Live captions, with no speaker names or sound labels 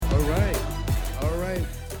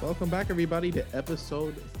Welcome back, everybody, to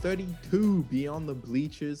episode 32. Beyond the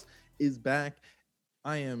Bleachers is back.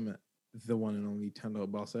 I am the one and only Tendo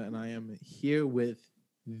Bossa, and I am here with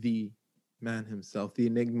the man himself, the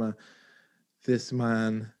Enigma. This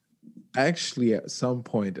man, actually, at some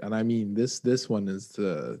point, and I mean this one is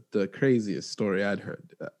the craziest story I'd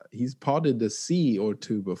heard. He's potted a sea or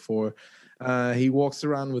two before. He walks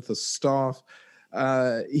around with a staff.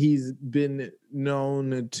 He's been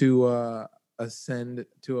known to ascend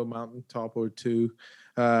to a mountaintop or two,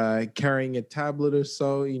 carrying a tablet or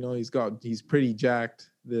so. You know, he's pretty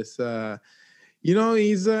jacked. He's a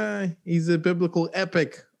biblical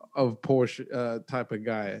epic of Porsche type of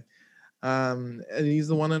guy. And he's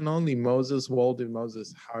the one and only Moses Walden.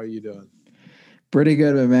 Moses, how are you doing? Pretty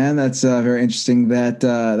good, man. That's very interesting.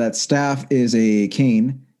 That staff is a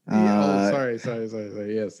cane. Sorry.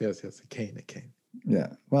 Yes, a cane. Yeah.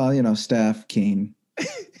 Well, staff, cane,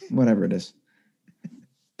 whatever it is.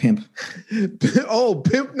 Pimp. Pimp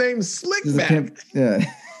named Slickback. Pimp. Yeah.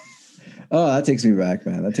 Oh, that takes me back,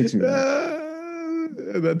 man. That takes me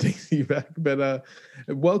back. But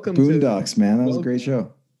welcome Boondocks, man. That was a great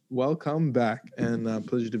show. Welcome back, and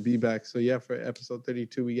pleasure to be back. So yeah, for episode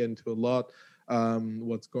 32, we get into a lot.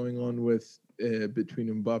 What's going on with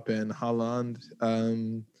between Mbappe and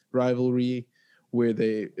Haaland rivalry, where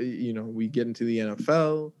we get into the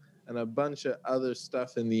NFL and a bunch of other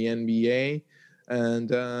stuff in the NBA. And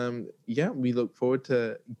we look forward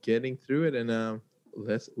to getting through it. And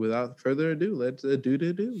without further ado, let's do.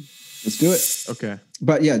 Let's do it. Okay.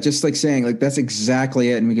 But yeah, just like saying, like that's exactly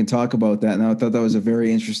it, and we can talk about that. And I thought that was a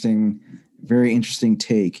very interesting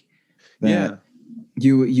take. That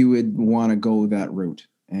you would want to go that route,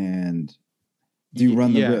 and you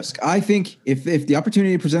run the risk. I think if the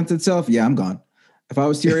opportunity presents itself, I'm gone. If I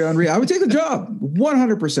was Thierry Henry, I would take the job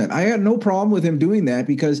 100%. I had no problem with him doing that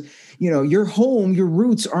because, your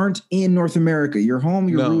roots aren't in North America. Your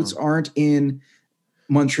roots aren't in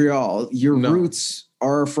Montreal. Your roots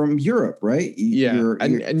are from Europe, right? You're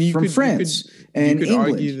from France and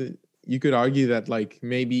England. You could argue that like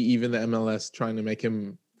maybe even the MLS trying to make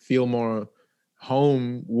him feel more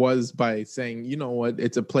home was by saying, you know what,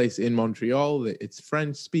 it's a place in Montreal, it's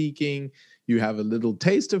French speaking. You have a little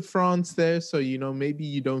taste of France there. So, maybe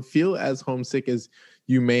you don't feel as homesick as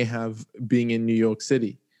you may have being in New York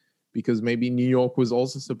City, because maybe New York was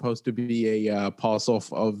also supposed to be a pass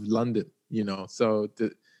off of London, so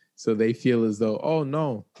they feel as though, oh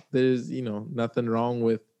no, there's, nothing wrong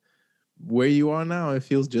with where you are now. It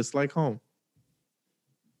feels just like home.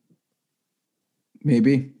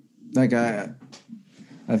 Maybe. Like I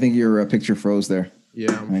think your picture froze there.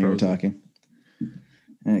 Yeah, I'm you were talking.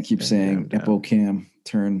 And it keeps saying Apple Cam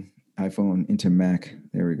turn iPhone into Mac.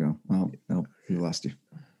 There we go. Oh, no, we lost you.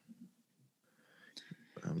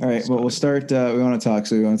 All right. Well, we'll start. We want to talk.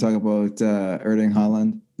 So we want to talk about Erling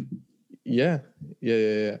Haaland. Yeah.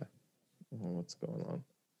 What's going on?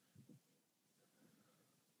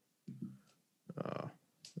 Oh,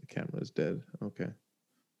 the camera's dead. Okay.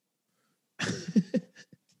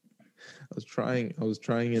 I was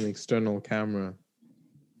trying an external camera,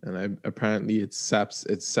 and apparently it saps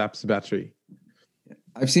battery.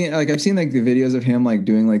 I've seen like the videos of him like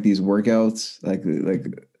doing like these workouts, like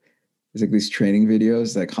it's like these training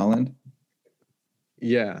videos, like Haaland.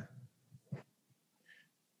 Yeah.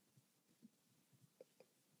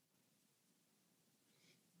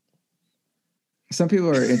 Some people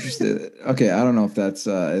are interested. Okay, I don't know if that's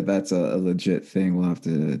a legit thing. We'll have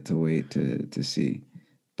to wait to see.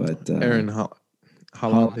 But Haaland,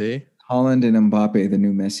 Haaland and Mbappe, the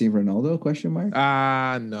new Messi, Ronaldo? Question mark?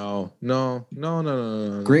 No.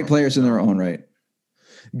 Great players in their own right.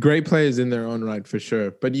 Great players in their own right, for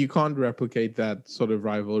sure. But you can't replicate that sort of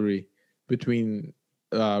rivalry between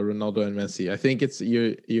Ronaldo and Messi. I think it's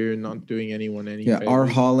you're not doing anyone any favors. Are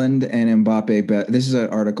Haaland and Mbappe better? This is an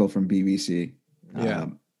article from BBC.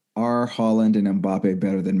 Are Haaland and Mbappe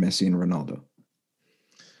better than Messi and Ronaldo?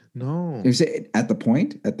 No. At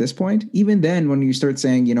this point, even then, when you start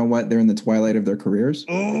saying, you know what, they're in the twilight of their careers,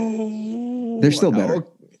 they're still better.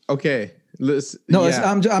 Okay.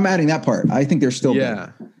 I'm adding that part. I think they're still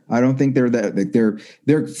better. I don't think they're that. Like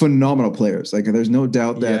they're phenomenal players. Like there's no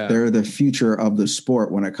doubt that they're the future of the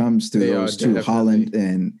sport when it comes to those two, Haaland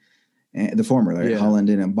and the former, like Haaland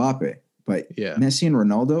and Mbappe. But Messi and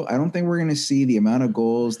Ronaldo, I don't think we're going to see the amount of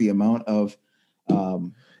goals, the amount of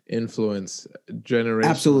influence, generational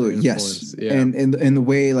Absolutely, influence. yes. Yeah. And in the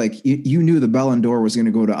way, like you knew the Ballon d'Or was going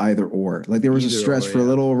to go to either or. Like there was a stretch for a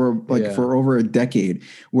little over, for over a decade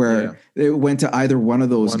where it went to either one of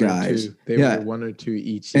those guys. They were 1 or 2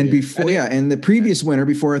 each. And before, and the previous winner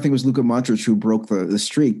before, I think, was Luka Modric, who broke the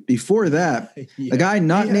streak. Before that, the guy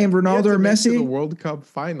not named Ronaldo or Messi, the World Cup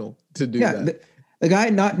final to do that. The guy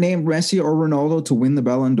not named Messi or Ronaldo to win the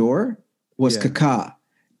Ballon d'Or was Kaká.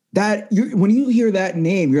 When you hear that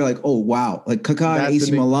name, you're like, oh wow, like Kaká and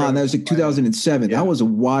AC Milan. That was like 2007. That was a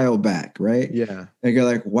while back, right? Yeah. Like you're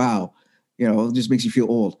like, wow, it just makes you feel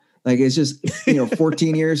old. Like it's just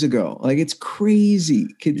 14 years ago. Like it's crazy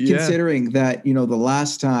considering that the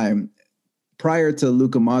last time prior to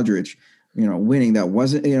Luka Modric, winning that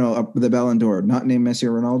wasn't the Ballon d'Or, not named Messi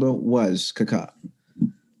or Ronaldo, was Kaká.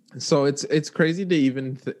 So it's crazy to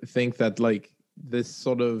even think that like this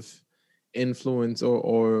sort of influence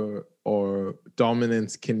or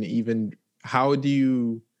dominance can even how do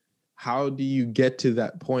you get to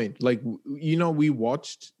that point? Like we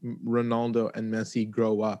watched Ronaldo and Messi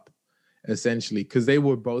grow up essentially because they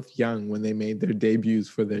were both young when they made their debuts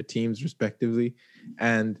for their teams respectively,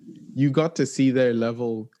 and you got to see their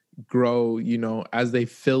level grow as they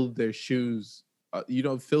filled their shoes,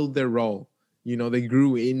 filled their role. They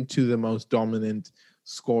grew into the most dominant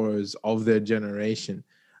scorers of their generation.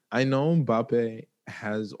 I know Mbappe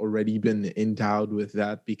has already been endowed with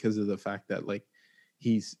that because of the fact that like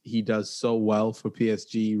he does so well for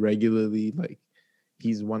PSG regularly. Like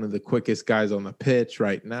he's one of the quickest guys on the pitch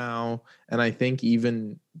right now. And I think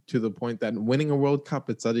even to the point that winning a World Cup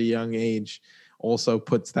at such a young age also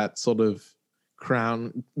puts that sort of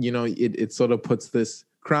crown, it sort of puts this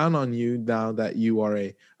crown on you now that you are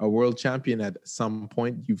a world champion at some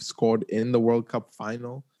point. You've scored in the World Cup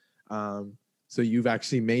final. So you've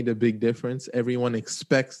actually made a big difference. Everyone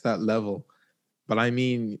expects that level. But I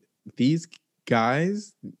mean, these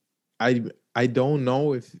guys, I don't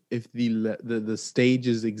know if the stage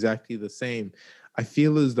is exactly the same. I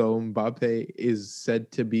feel as though Mbappe is said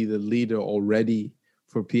to be the leader already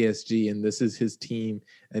for PSG, and this is his team,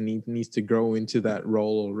 and he needs to grow into that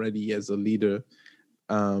role already as a leader,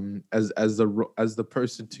 as the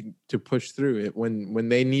person to push through it. When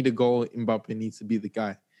they need a goal, Mbappe needs to be the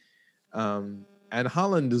guy. And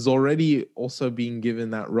Haaland is already also being given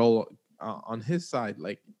that role on his side.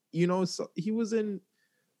 Like, so he was in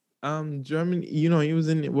Germany, he was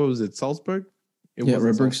in, what was it, Salzburg?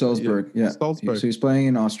 Red Bull Salzburg. Yeah. Salzburg. So he's playing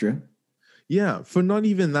in Austria. Yeah, for not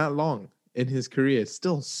even that long in his career.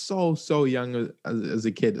 Still so young as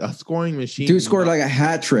a kid. A scoring machine. Dude scored like a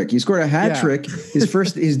hat trick. He scored a hat trick.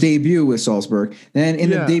 His debut with Salzburg. Then in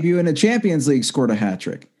the debut in the Champions League, scored a hat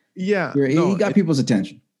trick. Yeah. He got people's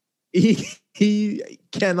attention. He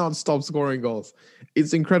cannot stop scoring goals.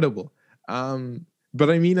 It's incredible. But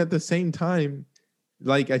I mean, at the same time,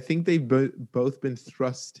 like I think they've both been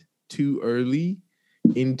thrust too early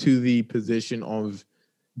into the position of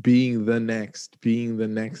being the next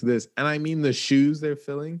this. And I mean, the shoes they're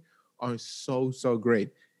filling are so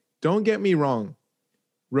great. Don't get me wrong.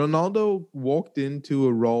 Ronaldo walked into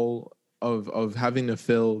a role of having to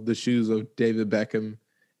fill the shoes of David Beckham,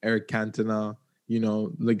 Eric Cantona,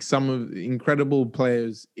 like some of the incredible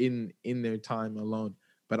players in their time alone.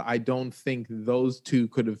 But I don't think those two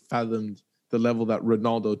could have fathomed the level that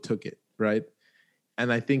Ronaldo took it, right?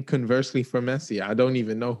 And I think conversely for Messi, I don't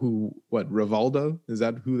even know Rivaldo? Is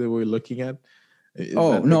that who they were looking at? He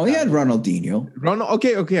had Ronaldinho.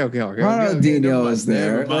 Okay. Ronaldinho is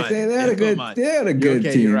there. Like they had a good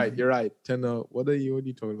team. You're right. Tendo, what are you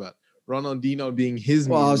talking about? Ronaldinho being his.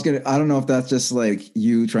 Well, I don't know if that's just like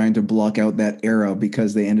you trying to block out that era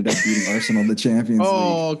because they ended up beating Arsenal in the Champions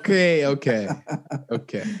League.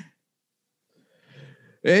 Okay.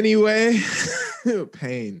 Anyway,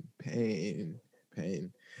 pain.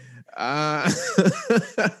 I'm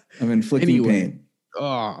inflicting pain.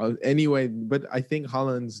 Anyway, but I think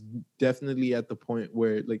Haaland's definitely at the point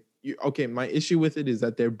where, like, my issue with it is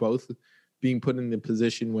that they're both being put in the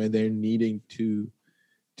position where they're needing to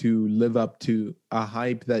live up to a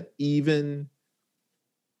hype that even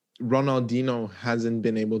Ronaldinho hasn't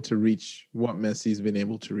been able to reach what Messi's been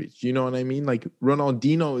able to reach. You know what I mean? Like,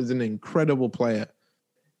 Ronaldinho is an incredible player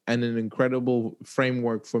and an incredible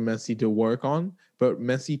framework for Messi to work on, but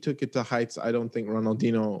Messi took it to heights I don't think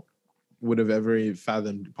Ronaldinho would have ever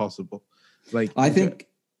fathomed possible. Like, I think.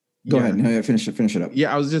 Go ahead. No, finish it up.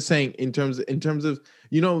 Yeah, I was just saying in terms of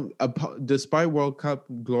despite World Cup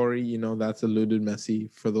glory, that's eluded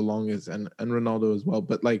Messi for the longest and Ronaldo as well.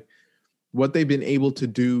 But like what they've been able to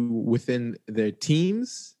do within their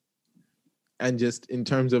teams and just in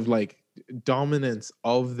terms of like dominance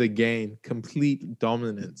of the game, complete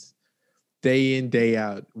dominance, day in, day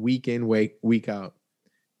out, week in, week out.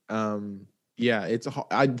 Yeah,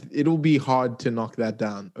 it'll be hard to knock that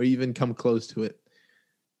down or even come close to it.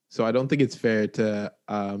 So I don't think it's fair to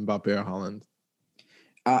Mbappe or Haaland.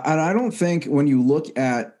 And I don't think when you look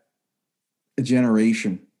at a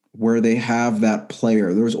generation where they have that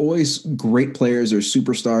player, there's always great players or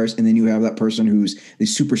superstars, and then you have that person who's the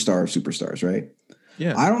superstar of superstars, right?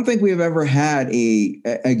 Yeah. I don't think we've ever had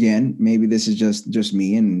again, maybe this is just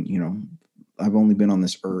me, and I've only been on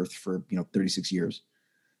this earth for 36 years.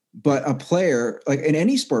 But a player, like in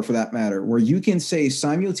any sport for that matter, where you can say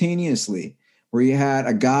simultaneously, where you had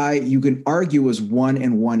a guy you can argue was 1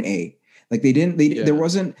 and 1A. Like there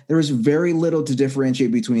was very little to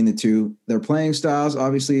differentiate between the two. Their playing styles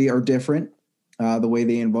obviously are different. The way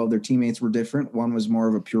they involved their teammates were different. One was more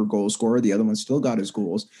of a pure goal scorer. The other one still got his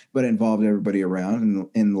goals, but involved everybody around.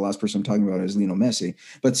 And the last person I'm talking about is Lionel Messi.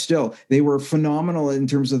 But still, they were phenomenal in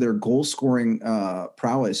terms of their goal scoring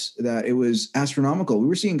prowess. That it was astronomical. We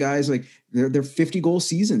were seeing guys like their 50 goal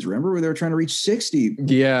seasons. Remember where they were trying to reach 60?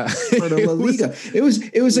 Yeah, for the La Liga. It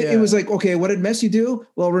was like, okay, what did Messi do?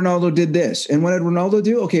 Well, Ronaldo did this, and what did Ronaldo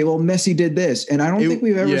do? Okay, well, Messi did this, and I don't think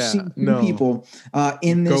we've ever seen people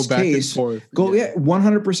in this case go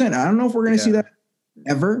 100%. I don't know if we're going to see that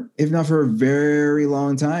ever, if not for a very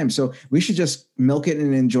long time. So we should just milk it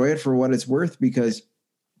and enjoy it for what it's worth, because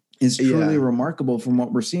is truly remarkable from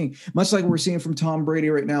what we're seeing, much like we're seeing from Tom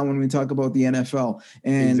Brady right now when we talk about the NFL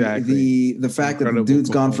and the fact that the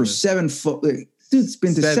dude's gone for 7 foot. Dude's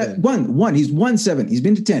been to one. He's won 7. He's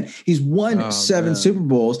been to 10. He's won 7 Super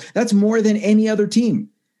Bowls. That's more than any other team.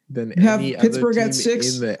 You have Pittsburgh at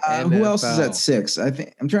 6. Who else is at 6? I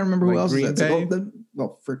think I'm trying to remember who else is at 6.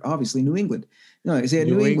 For obviously New England. No, is he at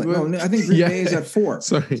New England? No, I think Green Bay is at 4.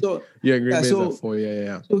 Sorry. So Green Bay is at 4.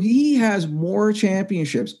 Yeah. So he has more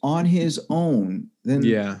championships on his own than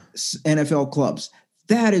NFL clubs.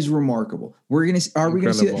 That is remarkable. Are we going to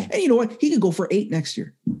see that? And you know what? He could go for 8 next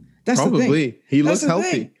year. That's probably the thing. He looks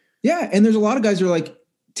healthy. Yeah, and there's a lot of guys who are like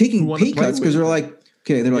taking pay cuts because they're like,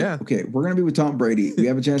 okay, we're going to be with Tom Brady. We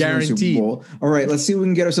have a chance to win the Super Bowl. All right, let's see if we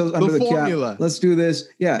can get ourselves under the cap. Let's do this.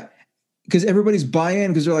 Yeah. Because everybody's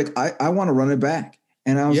buy-in because they're like, I want to run it back.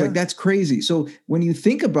 And I was like, that's crazy. So when you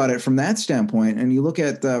think about it from that standpoint, and you look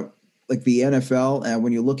at like the NFL, and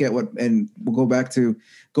when you look at and we'll go back to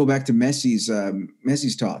Messi's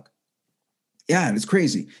talk. Yeah, it's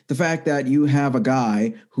crazy. The fact that you have a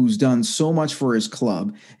guy who's done so much for his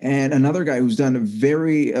club and another guy who's done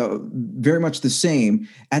very, very much the same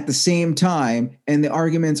at the same time. And the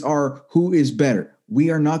arguments are who is better. We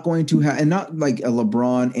are not going to have, and not like a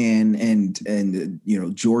LeBron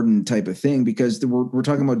and Jordan type of thing, because we're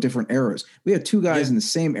talking about different eras. We have 2 guys in the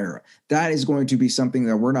same era. That is going to be something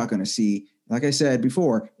that we're not going to see, like I said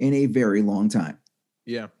before, in a very long time.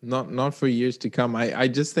 Yeah, not for years to come. I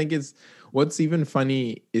just think what's even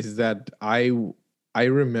funny is that I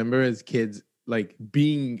remember as kids, like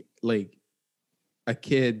being like a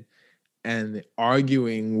kid and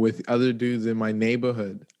arguing with other dudes in my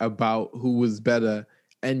neighborhood about who was better,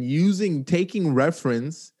 and taking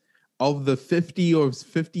reference of the 50 or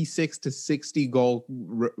 56 to 60 goal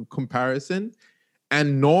comparison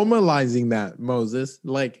and normalizing that, Moses,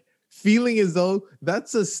 like feeling as though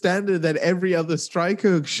that's a standard that every other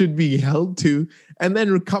striker should be held to, and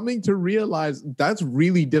then coming to realize that's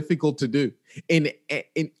really difficult to do in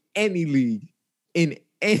any league. In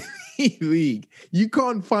any league, you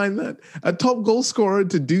can't find that a top goal scorer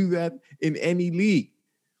to do that in any league.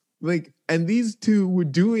 Like, and these two were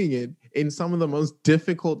doing it in some of the most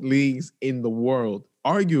difficult leagues in the world,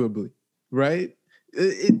 arguably, right?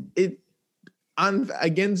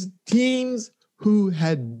 Against teams who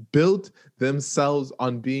had built themselves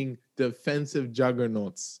on being defensive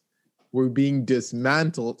juggernauts, were being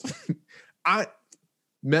dismantled.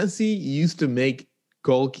 Messi used to make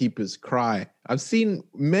goalkeepers cry. I've seen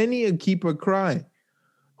many a keeper cry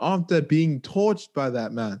after being torched by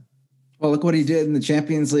that man. Well, look what he did in the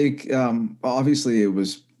Champions League. Obviously, it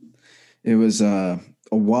was a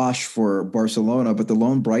wash for Barcelona, but the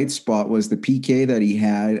lone bright spot was the PK that he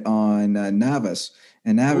had on Navas,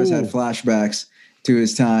 and Navas had flashbacks to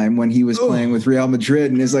his time when he was playing with Real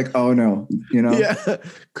Madrid, and it's like, oh no, yeah,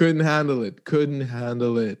 couldn't handle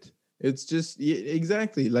it. It's just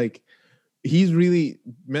exactly like.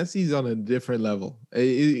 Messi's on a different level,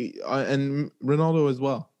 and Ronaldo as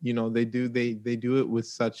well. They do it with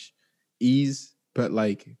such ease, but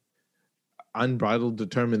like unbridled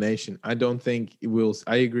determination. I don't think it will.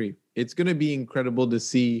 I agree. It's going to be incredible to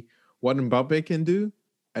see what Mbappe can do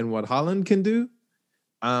and what Haaland can do,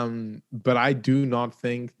 But I do not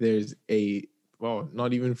think there's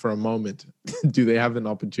not even for a moment do they have an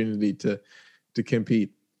opportunity to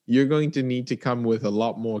compete. You're going to need to come with a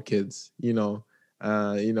lot more kids.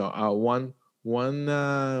 One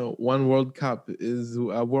World Cup is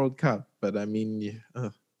a World Cup, but I mean,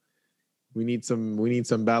 we need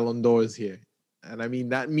some Ballon d'Ors here, and I mean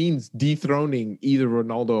that means dethroning either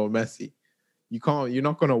Ronaldo or Messi. You're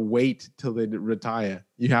not going to wait till they retire.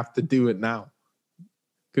 You have to do it now,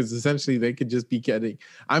 because essentially they could just be getting.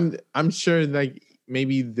 I'm sure like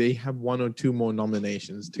maybe they have one or two more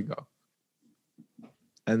nominations to go,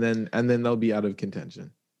 and then they'll be out of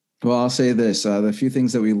contention. Well, I'll say this: the few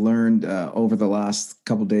things that we learned over the last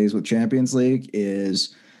couple of days with Champions League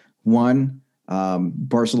is one,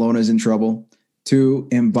 Barcelona is in trouble. 2,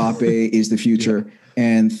 Mbappe is the future,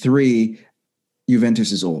 and 3,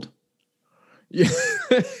 Juventus is old. Yeah,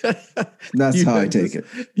 that's how I take it.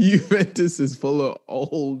 Juventus is full of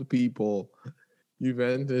old people.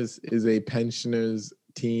 Juventus is a pensioners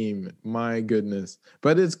team. My goodness,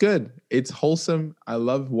 but it's good. It's wholesome. I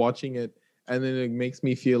love watching it. And then it makes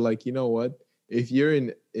me feel like, you know what? If you're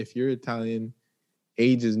Italian,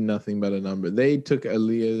 age is nothing but a number. They took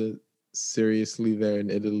Aaliyah seriously there in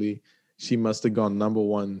Italy. She must have gone number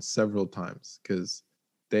 1 several times because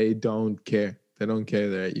they don't care. They don't care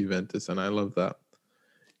there at Juventus, and I love that.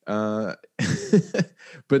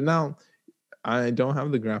 But now I don't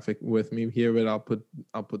have the graphic with me here, but I'll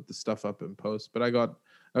put the stuff up in post. But I got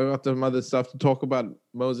some other stuff to talk about.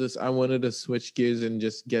 Moses, I wanted to switch gears and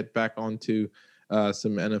just get back onto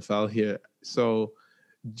some NFL here. So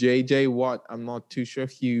JJ Watt, I'm not too sure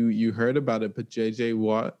if you heard about it, but JJ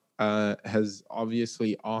Watt has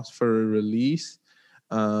obviously asked for a release.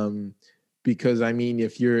 Because I mean,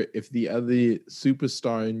 if the other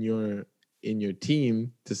superstar in your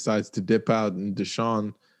team decides to dip out and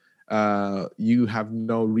Deshaun, you have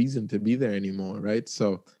no reason to be there anymore, right?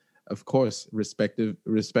 So of course,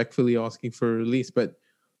 respectfully asking for a release. But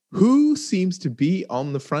who seems to be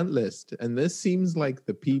on the front list? And this seems like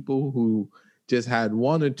the people who just had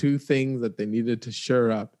 1 or 2 things that they needed to shore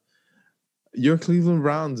up. Your Cleveland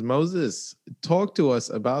Browns, Moses, talk to us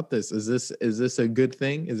about this. Is this a good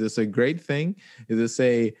thing? Is this a great thing? Is this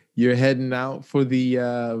you're heading out for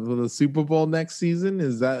the Super Bowl next season?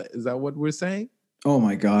 Is that what we're saying? Oh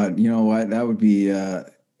my God! You know what? That would be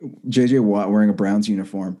JJ Watt wearing a Browns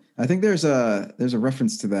uniform. I think there's a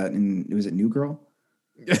reference to that was it New Girl?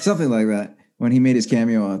 Something like that when he made his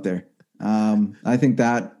cameo out there. I think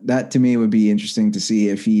that to me would be interesting to see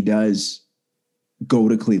if he does go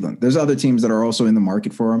to Cleveland. There's other teams that are also in the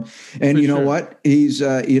market for him. And you know what? He's,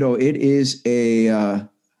 it is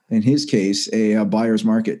in his case, a buyer's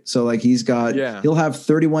market. So like he'll have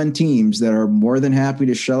 31 teams that are more than happy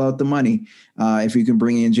to shell out the money if you can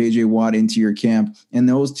bring in JJ Watt into your camp. And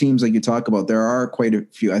those teams like you talk about, there are quite a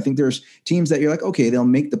few. I think there's teams that you're like, okay, they'll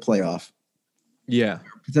make the playoff. Yeah.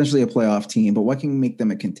 Potentially a playoff team, but what can make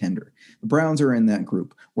them a contender? The Browns are in that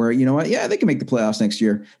group where, you know what? Yeah, they can make the playoffs next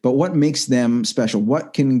year, but what makes them special?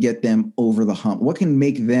 What can get them over the hump? What can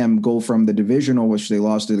make them go from the divisional, which they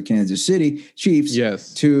lost to the Kansas City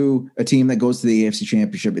Chiefs, to a team that goes to the AFC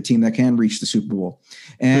Championship, a team that can reach the Super Bowl?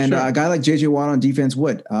 And a guy like JJ Watt on defense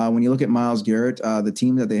would. When you look at Myles Garrett, the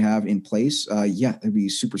team that they have in place, it'd be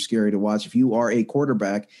super scary to watch. If you are a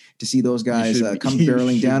quarterback, to see those guys come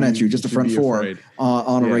barreling down at you, just a front four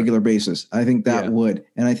on a regular basis. I think that would.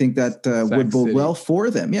 And I think that would bode well for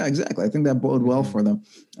them. Yeah, exactly. I think that bode well for them.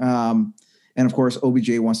 And of course,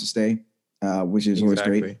 OBJ wants to stay, which is always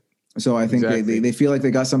great. So I think they feel like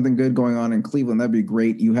they got something good going on in Cleveland. That'd be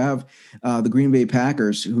great. You have the Green Bay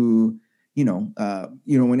Packers who, anytime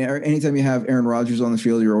you have Aaron Rodgers on the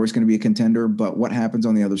field, you're always going to be a contender. But what happens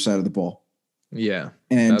on the other side of the ball? Yeah.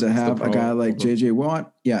 And to have a guy like JJ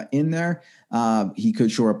Watt, in there, he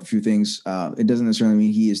could shore up a few things. It doesn't necessarily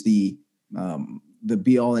mean he is the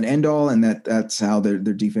be all and end all, and that's how their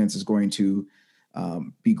defense is going to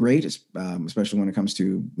be great, especially when it comes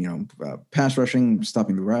to pass rushing,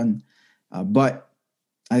 stopping the run. But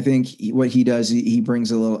I think what he does, he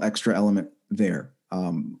brings a little extra element there.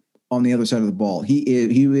 On the other side of the ball,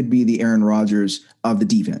 he would be the Aaron Rodgers of the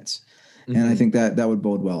defense, and I think that would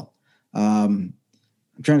bode well. I'm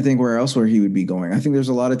trying to think where he would be going. I think there's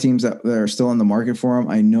a lot of teams that are still in the market for him.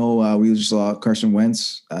 I know we just saw Carson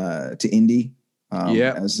Wentz to Indy.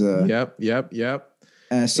 Yep. As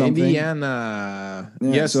something. Indiana.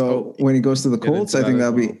 Yes. So when he goes to the Colts, I think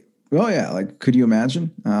that'll be. Well, yeah. Like, could you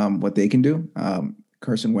imagine what they can do?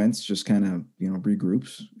 Carson Wentz just kind of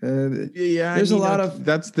regroups. There's a lot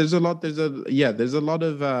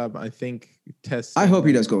of. I think tests. I hope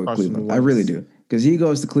he does go with Cleveland. I really do. because he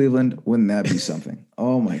goes to Cleveland. Wouldn't that be something?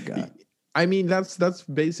 Oh my God. I mean, that's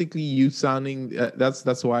basically you sounding.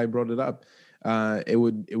 That's why I brought it up. It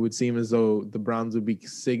would seem as though the Browns would be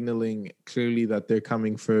signaling clearly that they're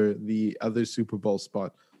coming for the other Super Bowl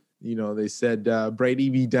spot. You know, they said Brady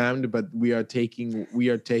be damned, but we are taking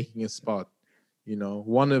a spot. You know,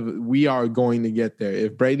 we are going to get there.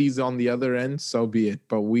 If Brady's on the other end, so be it.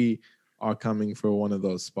 But we are coming for one of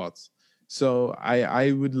those spots. So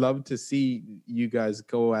I would love to see you guys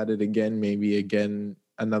go at it again, maybe again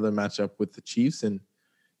another matchup with the Chiefs, and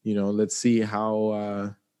you know, let's see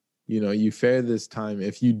how you fare this time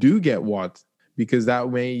if you do get Watt, because that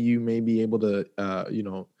way you may be able to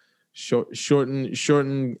shorten the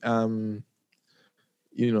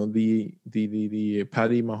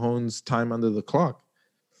Patty Mahomes time under the clock.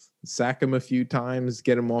 Sack him a few times,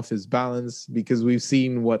 get him off his balance, because we've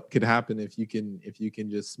seen what could happen if you can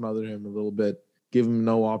just smother him a little bit, give him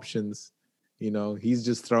no options. You know, he's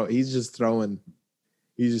just throwing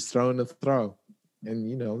a throw, and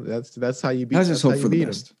you know that's how you beat. I just hope for the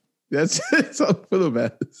best. That's hope for the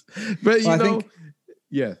best. But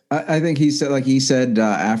I think he said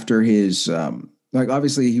after his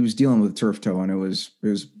obviously he was dealing with turf toe, and it was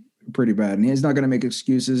pretty bad, and he's not going to make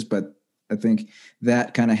excuses, but I think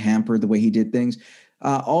that kind of hampered the way he did things.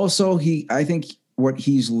 Also, I think what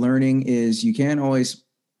he's learning is you can't always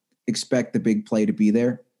expect the big play to be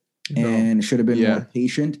there, and should have been more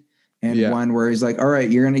patient. And one where he's like, all right,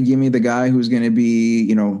 you're going to give me the guy who's going to be,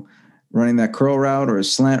 you know, running that curl route or a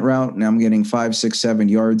slant route. Now I'm getting 5, 6, 7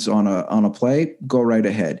 yards on a play. Go right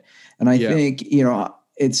ahead. And I think, you know,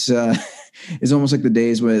 it's almost like the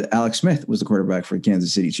days when Alex Smith was the quarterback for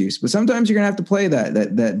Kansas City Chiefs. But sometimes you're gonna have to play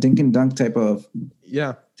that dink and dunk type of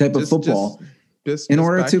football in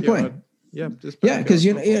order to play. Because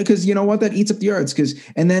you know what, that eats up the yards.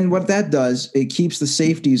 And then what that does, it keeps the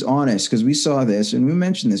safeties honest. Because we saw this, and we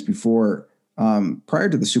mentioned this before. Prior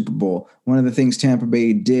to the Super Bowl, one of the things Tampa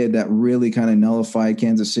Bay did that really kind of nullified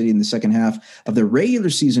Kansas City in the second half of the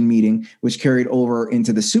regular season meeting, which carried over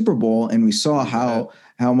into the Super Bowl, and we saw how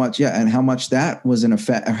much that was an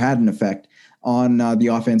effect, or had an effect on the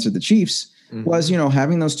offense of the Chiefs. Was, you know,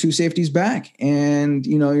 having those two safeties back, and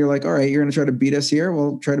you know, you're like, all right, you're going to try to beat us here.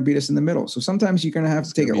 Well, try to beat us in the middle. So sometimes you're going to have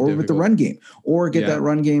to take it over with the run game, or get that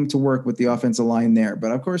run game to work with the offensive line there.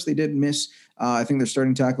 But of course, they did miss. I think their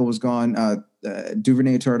starting tackle was gone.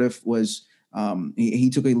 Duvernay Tardif was he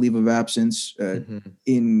took a leave of absence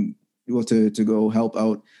to go help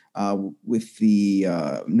out with the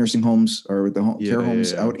nursing homes or with the care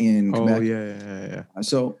homes out in Quebec.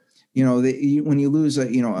 So. You know, when you lose,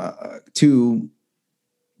 two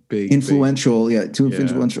influential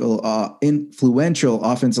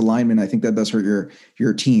offensive linemen, I think that does hurt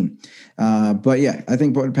your team. But yeah, I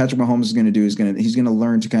think what Patrick Mahomes is going to do is he's going to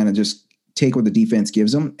learn to kind of just take what the defense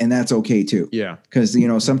gives him, and that's okay too. Yeah, because you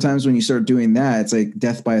know, sometimes when you start doing that, it's like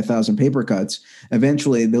death by 1,000 paper cuts.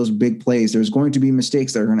 Eventually, those big plays, there's going to be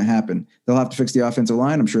mistakes that are going to happen. They'll have to fix the offensive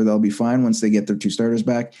line. I'm sure they'll be fine once they get their two starters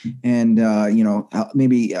back, and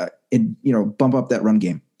maybe bump up that run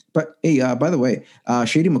game. But hey, by the way,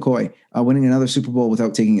 Shady McCoy winning another Super Bowl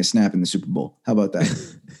without taking a snap in the Super Bowl. How about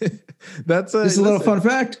that? That's a little fun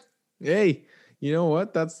fact. Hey. You know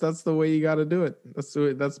what? That's the way you got to do it.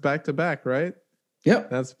 That's back to back, right? Yep.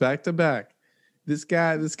 That's back to back. This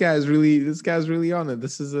guy's really on it.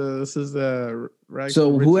 This is a right.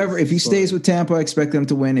 So whoever, if he stays with Tampa, expect them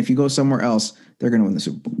to win. If you go somewhere else, they're going to win the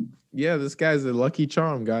Super Bowl. Yeah, this guy's a lucky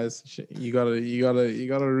charm, guys. You gotta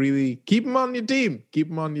really keep him on your team. Keep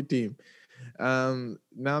him on your team.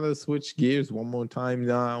 Now to switch gears one more time.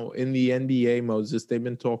 Now in the NBA, Moses, they've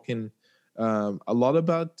been talking a lot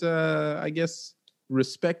about I guess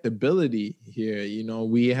respectability here. You know,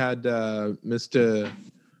 we had Mr.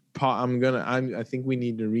 I think we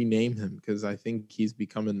need to rename him, because I think he's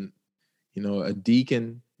becoming, you know, a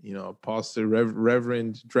deacon, you know, Pastor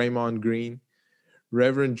Reverend Draymond Green.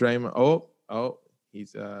 Reverend Draymond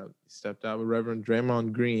he's stepped out. Reverend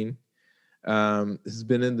Draymond Green has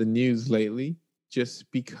been in the news lately just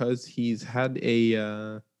because he's had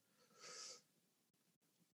a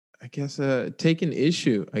taken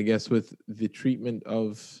issue, I guess, with the treatment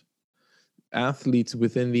of athletes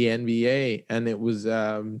within the NBA. And it was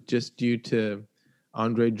just due to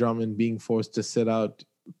Andre Drummond being forced to sit out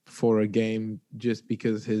for a game just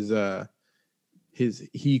because his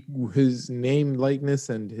name, likeness,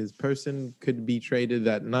 and his person could be traded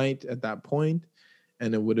that night at that point.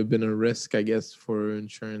 And it would have been a risk, I guess, for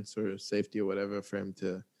insurance or safety or whatever for him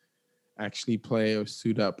to actually play or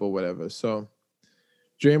suit up or whatever. So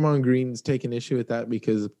Draymond Green's taking issue with that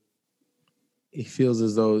because he feels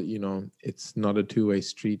as though, you know, it's not a two-way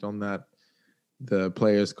street on that. the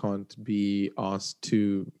players can't be asked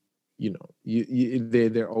to,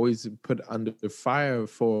 they're always put under fire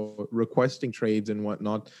for requesting trades and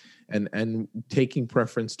whatnot, and taking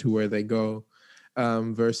preference to where they go,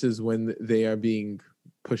 versus when they are being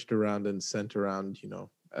pushed around and sent around,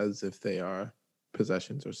 as if they are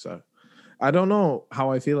possessions or so. I don't know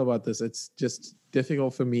how I feel about this. It's just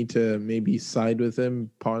difficult for me to maybe side with him,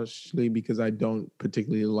 partially because I don't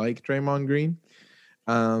particularly like Draymond Green.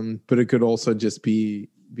 But it could also just be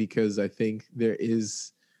because I think there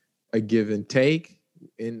is a give and take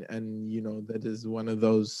and that is one of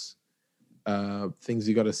those things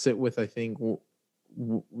you got to sit with. I think,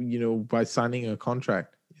 by signing a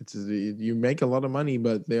contract, you make a lot of money,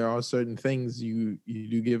 but there are certain things you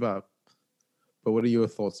do give up. But what are your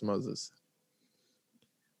thoughts, Moses?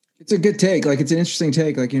 It's a good take. Like, it's an interesting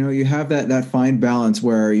take. Like, you have that fine balance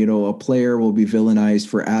where, a player will be villainized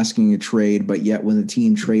for asking a trade, but yet when the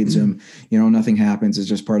team trades him, nothing happens. It's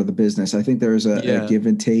just part of the business. I think there's a give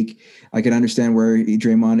and take. I can understand where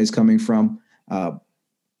Draymond is coming from.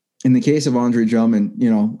 In the case of Andre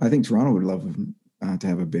Drummond, I think Toronto would love him to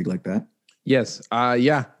have a big like that. Yes.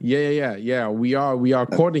 Yeah. We are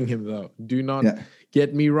courting him, though. Do not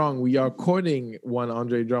get me wrong. We are courting one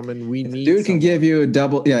Andre Drummond. We need dude can give you a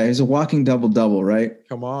double. Yeah, he's a walking double, right?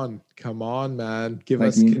 Come on, man. Give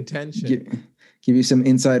us contention. Give you some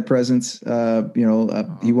inside presence. He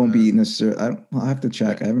won't be necessarily. I'll have to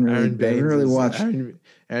check. I haven't really watched.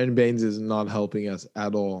 Aaron Baines is not helping us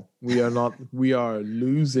at all. We are not. We are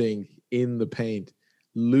losing in the paint.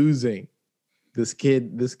 Losing. This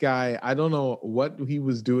guy. I don't know what he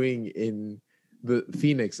was doing in the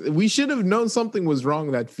Phoenix. We should have known something was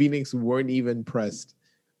wrong that Phoenix weren't even pressed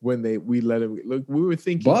when we let him. Look, we were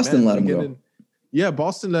thinking Boston let him go. Yeah,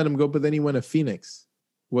 Boston let him go, but then he went to Phoenix,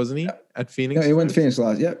 wasn't he? At Phenix. Yeah, he went to Phoenix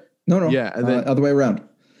last. Yep. No. Yeah, and then other way around.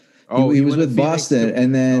 Oh, he was with Boston,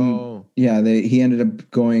 and then he ended up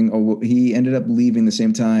going. He ended up leaving the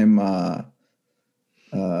same time.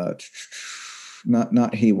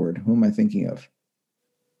 Not Hayward. Who am I thinking of?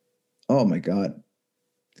 Oh my God.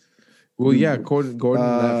 Well, yeah, Gordon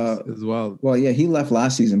left as well. Well, yeah, he left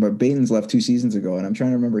last season, but Baines left 2 seasons ago, and I'm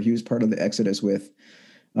trying to remember. He was part of the exodus with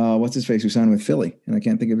what's his face, who signed with Philly, and I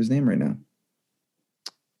can't think of his name right now.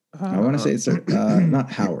 I want to say it's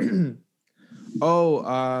not Howard.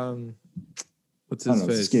 What's his face?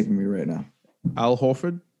 It's escaping me right now. Al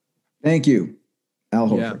Horford. Thank you, Al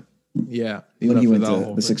Horford. Yeah. When he went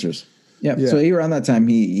to the Sixers. Yeah. So around that time,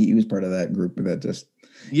 he was part of that group that just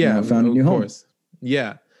found a new home.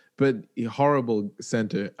 Yeah. But horrible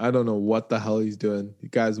center. I don't know what the hell he's doing. The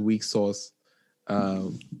guy's weak sauce.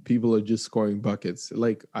 People are just scoring buckets.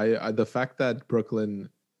 Like the fact that Brooklyn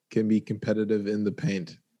can be competitive in the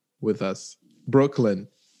paint with us. Brooklyn,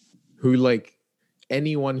 who like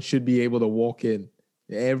anyone should be able to walk in.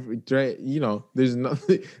 There's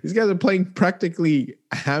nothing. These guys are playing practically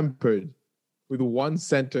hampered with one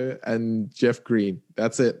center and Jeff Green.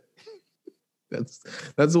 That's it.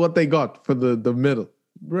 That's what they got for the middle.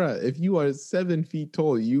 Bruh, if you are 7 feet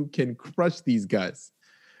tall, you can crush these guys.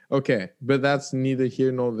 Okay, but that's neither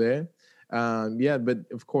here nor there. But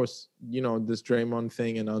of course, this Draymond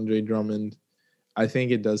thing and Andre Drummond, I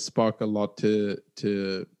think it does spark a lot to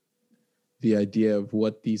the idea of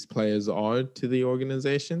what these players are to the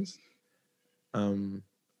organizations. I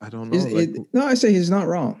don't know. I say he's not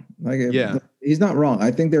wrong. He's not wrong.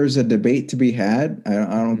 I think there's a debate to be had.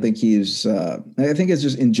 I don't think he's. I think it's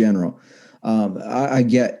just in general. I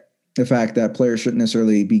get the fact that players shouldn't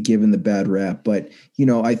necessarily be given the bad rap, but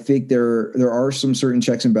I think there are some certain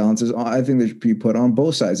checks and balances. I think they should be put on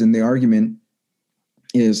both sides. And the argument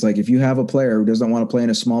is like, if you have a player who doesn't want to play in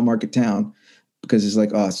a small market town because it's like,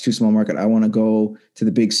 oh, it's too small market, I want to go to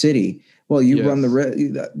the big city. Well, you'd run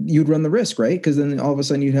the risk, right? Because then all of a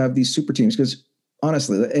sudden you'd have these super teams. Because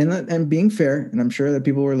honestly, and being fair, and I'm sure that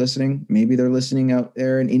people were listening, maybe they're listening out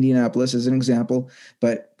there in Indianapolis as an example,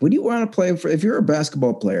 but would you want to play if you're a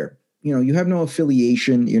basketball player, you have no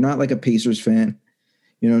affiliation, you're not like a Pacers fan,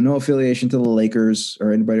 no affiliation to the Lakers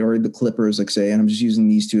or anybody or the Clippers, like say, and I'm just using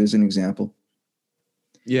these two as an example.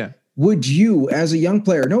 Yeah. Would you, as a young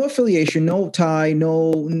player, no affiliation, no tie,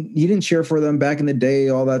 you didn't cheer for them back in the day,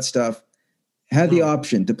 all that stuff, had the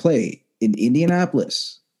option to play in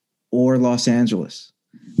Indianapolis or Los Angeles?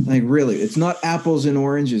 Like, really, it's not apples and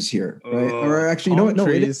oranges here, right? Or actually, no,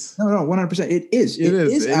 it is. No, 100%. It is. It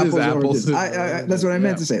is apples and oranges. That's what I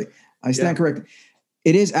meant to say. I stand corrected.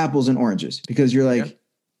 It is apples and oranges because you're like,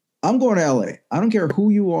 I'm going to LA. I don't care who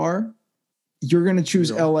you are. You're going to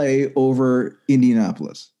choose LA over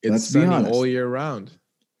Indianapolis. Let's sunny be honest. All year round.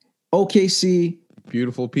 OKC.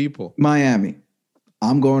 Beautiful people. Miami.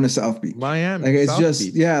 I'm going to South Beach. Miami. Like it's South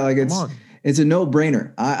just Beach. like it's a no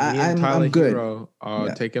brainer. I'm good. Hero are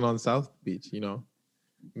taking on South Beach.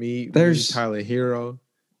 Me, Tyler Hero.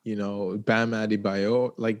 Bam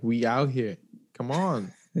Adebayo. Like we out here. Come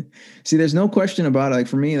on. See, there's no question about it. Like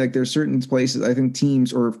for me, like there's certain places I think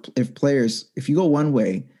teams or if players, if you go one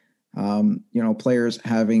way, players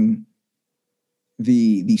having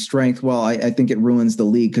the strength, well, I think it ruins the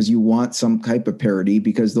league because you want some type of parity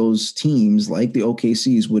because those teams like the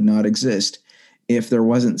OKCs would not exist if there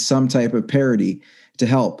wasn't some type of parity to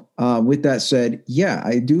help. With that said, yeah,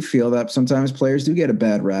 I do feel that sometimes players do get a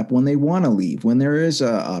bad rap when they want to leave, when there is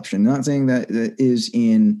an option. Not saying that is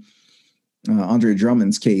in Andre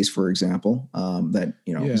Drummond's case, for example,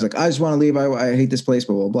 he's like, I just want to leave. I hate this place,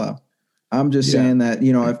 blah, blah, blah. I'm just saying that,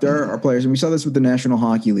 if there are players, and we saw this with the National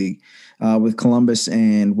Hockey League, with Columbus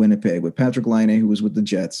and Winnipeg, with Patrick Laine, who was with the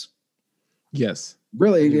Jets. Yes.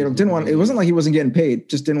 Really, didn't want, it wasn't like he wasn't getting paid,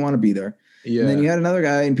 just didn't want to be there. Yeah. And then you had another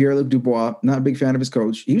guy in Pierre-Luc Dubois, not a big fan of his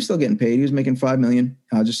coach. He was still getting paid. He was making $5 million,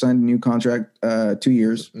 just signed a new contract, 2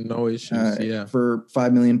 years. No issues. For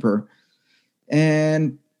 $5 million per.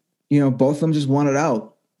 And, both of them just wanted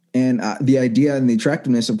out. And the idea and the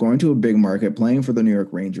attractiveness of going to a big market, playing for the New York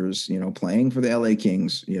Rangers, playing for the LA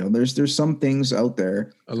Kings, there's some things out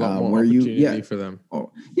there a lot more where opportunity for them. Oh,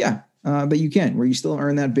 yeah, that you can, where you still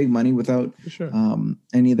earn that big money without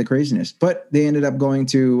any of the craziness. But they ended up going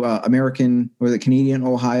to Canadian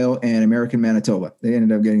Ohio and American Manitoba. They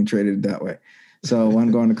ended up getting traded that way. So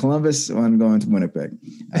one going to Columbus, one going to Winnipeg.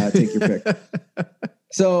 Take your pick.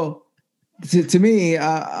 So. To me,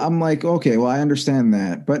 I'm like, okay, well, I understand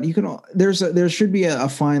that, but there should be a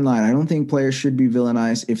fine line. I don't think players should be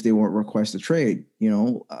villainized if they won't request a trade.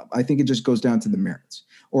 I think it just goes down to the merits,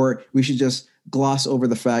 or we should just gloss over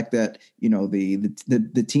the fact that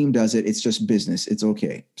the team does it. It's just business. It's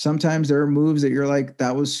okay. Sometimes there are moves that you're like,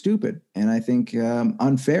 that was stupid, and I think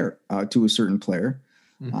unfair to a certain player.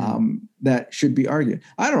 That should be argued.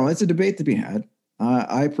 I don't know. It's a debate to be had.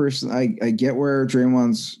 I personally, I get where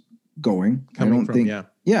Draymond's going. I don't think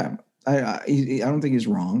he's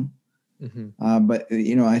wrong. But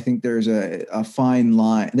I think there's a fine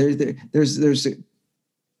line. There's an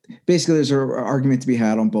argument to be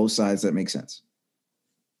had on both sides that makes sense.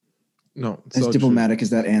 No, as diplomatic as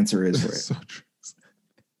that answer is for it. So true.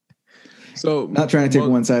 So not trying to take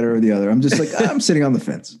one side or the other. I'm just like, I'm sitting on the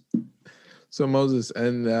fence. So Moses,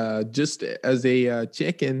 and just as a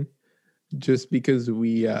check-in, just because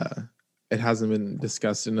it hasn't been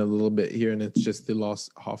discussed in a little bit here, and it's just the last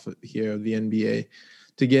half here of the NBA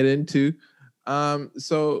to get into.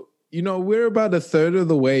 So, we're about a third of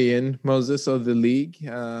the way in, Moses, of the league.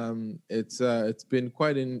 It's been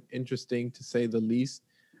quite interesting to say the least.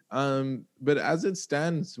 But as it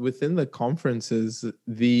stands within the conferences,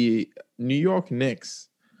 the New York Knicks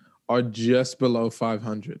are just below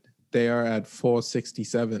 500. They are at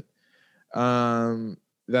 467.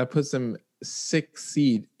 That puts them 6th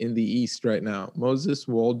seed in the East right now. Moses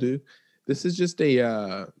Waldo, this is just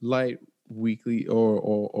a light weekly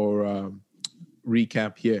or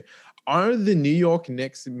recap here. Are the New York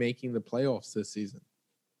Knicks making the playoffs this season?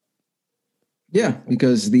 Yeah,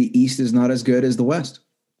 because the East is not as good as the West.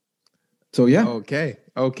 So yeah. Okay.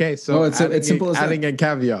 So it's simple as adding a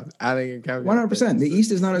caveat. 100%. The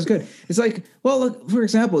East is not as good. It's like, well, look, for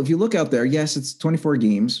example, if you look out there, yes, it's 24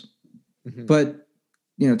 games, but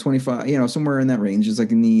 25, somewhere in that range. It's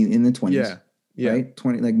like in the 20s. Yeah. Right?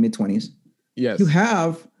 20, like mid 20s. Yes. You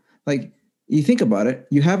have, like, you think about it,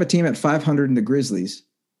 you have a team at 500 in the Grizzlies.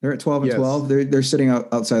 They're at 12 and 12. They're sitting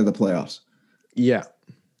outside of the playoffs. Yeah.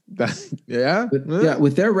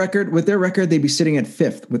 With their record, they'd be sitting at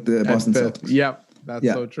 5th with the Boston Celtics. Yeah. That's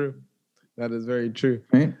so true. That is very true.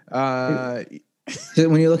 Right. So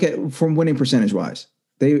when you look at from winning percentage wise,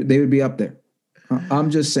 they would be up there.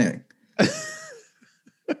 I'm just saying.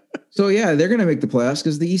 So yeah, they're going to make the playoffs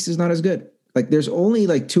because the East is not as good. Like there's only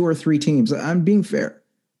like 2 or 3 teams. I'm being fair,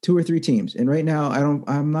 2 or 3 teams. And right now,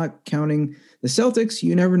 I'm not counting the Celtics.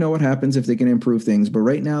 You never know what happens if they can improve things. But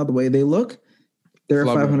right now, the way they look, they're a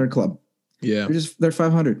 500 club. Yeah, they're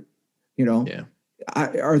 500. Yeah.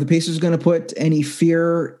 Are the Pacers going to put any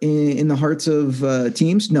fear in the hearts of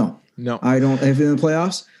teams? No. I don't. If in the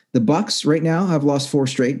playoffs, the Bucks right now have lost 4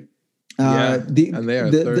 straight. And they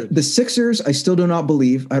are the Sixers, I still do not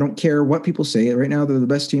believe. I don't care what people say. Right now, they're the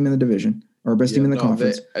best team in the division or best team in the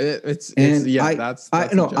conference.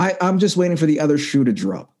 I'm just waiting for the other shoe to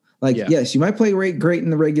drop. Like, yes, you might play great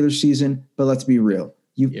in the regular season, but let's be real.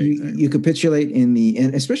 You capitulate and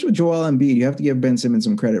especially with Joel Embiid, you have to give Ben Simmons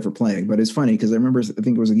some credit for playing. But it's funny because I remember, I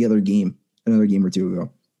think it was another game or 2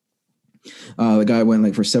 ago. The guy went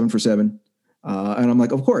like for 7 for 7. And I'm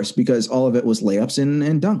like, of course, because all of it was layups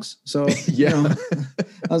and dunks. So, Yeah.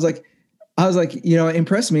 I was like,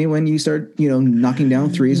 impress me when you start, knocking down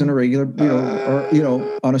threes on a regular,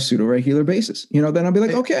 or on a pseudo regular basis. Then I'll be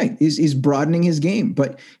like, okay, he's broadening his game.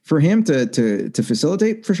 But for him to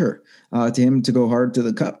facilitate, for sure. To him to go hard to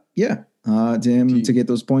the cup, yeah. To him to get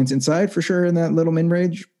those points inside, for sure, in that little min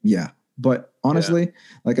range, yeah. But honestly,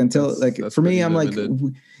 like until that's for me, I'm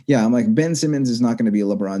limited. I'm like Ben Simmons is not going to be a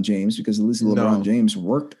LeBron James because at least LeBron James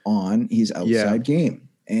worked on his outside game,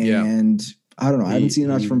 and I don't know. I haven't seen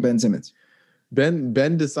much from Ben Simmons. Ben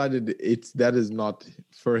decided that is not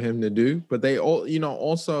for him to do, but they all,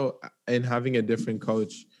 also in having a different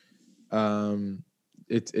coach,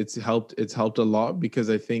 it's helped a lot because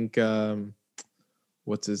I think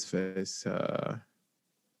what's his face?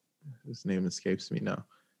 His name escapes me now.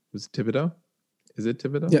 Was it Thibodeau? Is it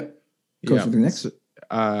Thibodeau? Yeah. Coach for the Knicks?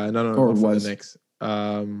 No, or for the Knicks.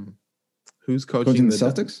 Who's coaching the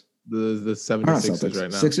Celtics? The 76ers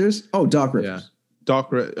right now. Sixers? Oh, Doc Rivers. Yeah.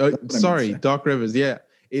 Doc Rivers,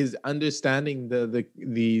 is understanding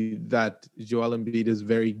that Joel Embiid is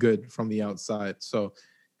very good from the outside. So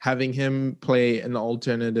having him play an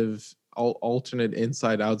alternate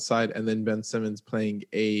inside outside, and then Ben Simmons playing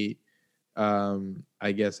a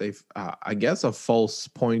false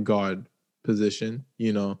point guard position.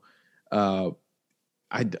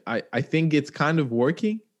 I think it's kind of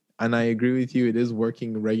working, and I agree with you. It is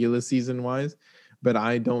working regular season wise. But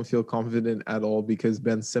I don't feel confident at all because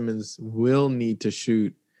Ben Simmons will need to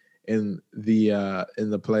shoot in the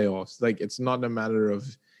playoffs. Like, it's not a matter of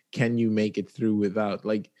can you make it through without,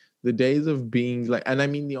 like, the days of being like, and I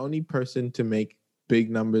mean the only person to make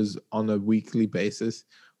big numbers on a weekly basis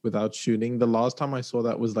without shooting. The last time I saw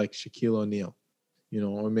that was like Shaquille O'Neal,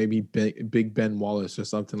 or maybe Big Ben Wallace or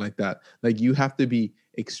something like that. Like, you have to be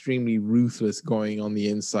extremely ruthless going on the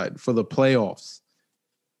inside for the playoffs.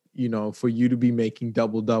 For you to be making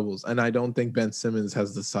double doubles. And I don't think Ben Simmons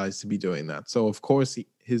has the size to be doing that. So of course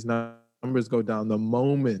his numbers go down the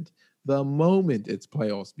moment it's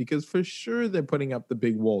playoffs, because for sure they're putting up the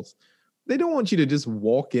big walls. They don't want you to just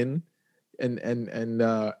walk in and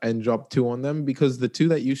drop two on them, because the two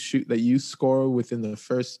that you score within the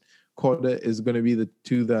first quarter is going to be the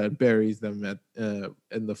two that buries them in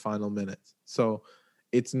the final minutes. So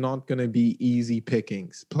it's not going to be easy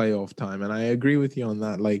pickings playoff time. And I agree with you on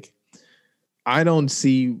that. Like, I don't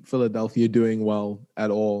see Philadelphia doing well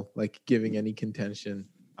at all, like giving any contention.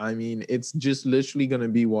 I mean, it's just literally going to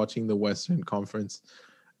be watching the Western Conference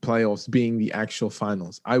playoffs being the actual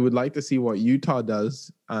finals. I would like to see what Utah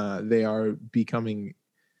does. They are becoming,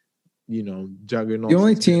 juggernauts. The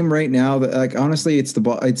only team right now that, like, honestly, it's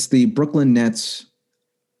the Brooklyn Nets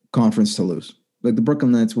conference to lose. Like, the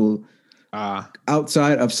Brooklyn Nets will,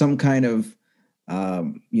 outside of some kind of,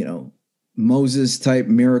 Moses type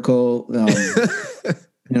miracle,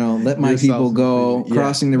 let my people go,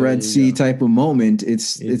 crossing the Red Sea type of moment.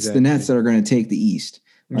 It's the Nets that are going to take the East.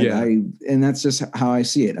 And that's just how I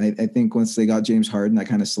see it. I think once they got James Harden, that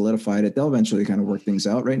kind of solidified it. They'll eventually kind of work things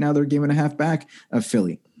out. Right now, they're a game and a half back of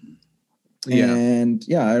Philly. Yeah. And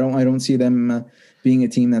I don't see them being a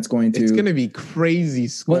team that's going to. It's going to be crazy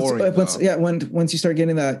scoring. Once you start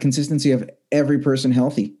getting that consistency of every person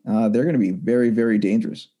healthy, they're going to be very, very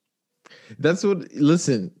dangerous. That's what.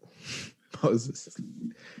 Listen, Moses.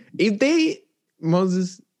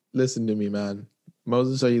 Moses, listen to me, man.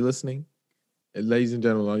 Moses, are you listening? Ladies and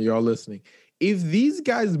gentlemen, are you all listening? If these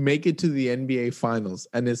guys make it to the NBA Finals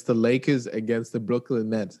and it's the Lakers against the Brooklyn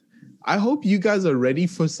Nets, I hope you guys are ready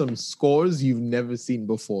for some scores you've never seen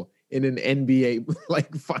before in an NBA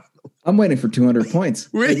final. I'm waiting for 200 points.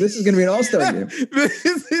 Like, this is going to be an all-star game. This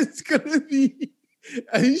is going to be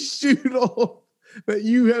a shoot-off that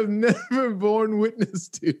you have never borne witness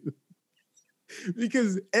to.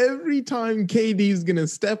 Because every time KD is going to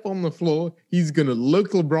step on the floor, he's going to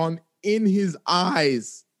look LeBron in his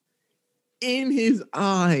eyes.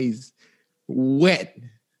 Wet.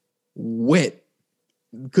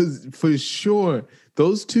 Because for sure,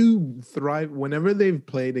 those two thrive whenever they've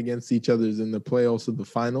played against each other in the playoffs or the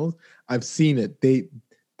finals. I've seen it. They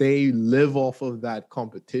live off of that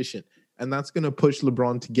competition. And that's going to push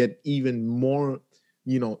LeBron to get even more,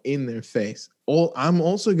 in their face. I'm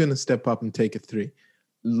also going to step up and take a three.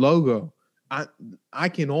 Logo, I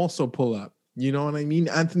can also pull up. You know what I mean?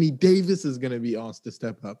 Anthony Davis is going to be asked to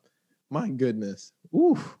step up. My goodness.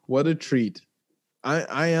 Ooh, what a treat.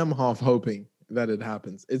 I am half hoping that it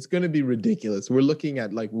happens. It's going to be ridiculous. We're looking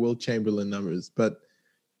at like Will Chamberlain numbers, but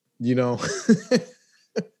if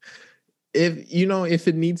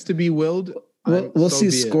it needs to be willed, we'll see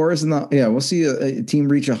scores we'll see a team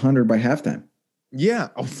reach 100 by halftime. Yeah.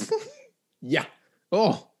 Yeah.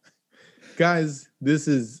 Oh, guys, this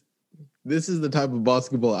is the type of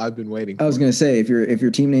basketball I've been waiting for. I was going to say, if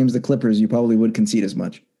your team name's the Clippers, you probably would concede as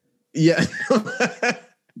much. Yeah.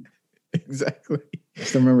 Exactly. I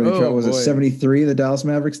still remember was it 73 the Dallas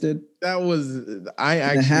Mavericks did? That was I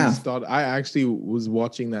actually was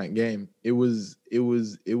watching that game. It was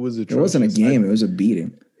atrocious. It wasn't a game, it was a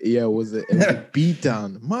beating. Yeah, it was a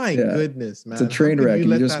beatdown. My goodness, man. It's a train wreck.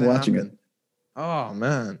 You're just watching it. Oh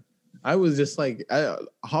man. I was just like,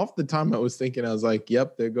 half the time I was thinking, I was like,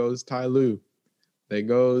 yep, there goes Ty Lue. There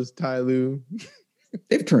goes Ty Lue.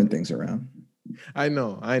 They've turned things around. I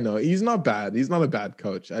know. He's not bad. He's not a bad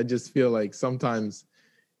coach. I just feel like sometimes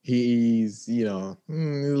he's, a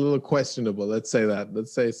little questionable. Let's say that.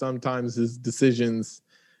 Let's say sometimes his decisions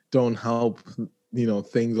don't help,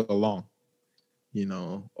 things along.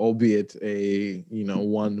 Albeit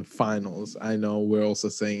won finals. I know we're also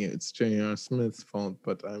saying it's J.R. Smith's fault,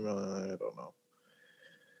 but I don't know.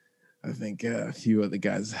 I think a few other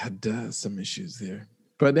guys had some issues there.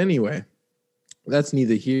 But anyway, that's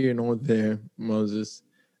neither here nor there, Moses.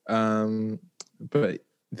 But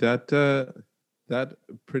that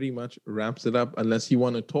pretty much wraps it up, unless you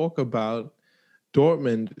want to talk about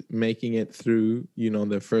Dortmund making it through,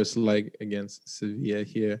 their first leg against Sevilla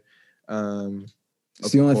here.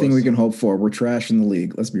 It's the only thing we can hope for. We're trash in the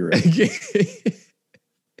league. Let's be real.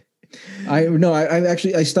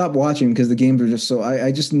 I stopped watching because the games were just so.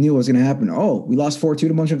 I just knew what was going to happen. Oh, we lost 4-2 to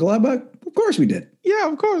Mönchengladbach. Of course we did. Yeah,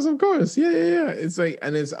 of course. Yeah. It's like,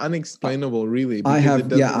 and it's unexplainable, really. I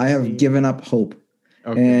have given up hope.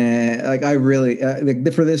 Okay. And like I really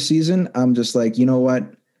for this season, I'm just like, you know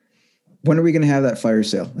what? When are we going to have that fire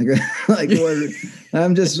sale?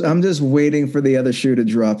 I'm just waiting for the other shoe to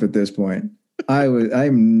drop at this point.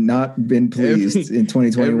 I'm not been pleased in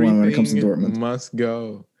 2021 when it comes to Dortmund. Must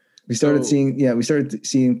go. We started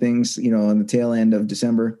seeing things, on the tail end of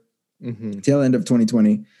December, tail end of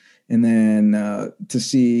 2020, and then to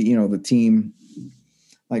see, the team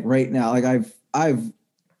like right now, like I've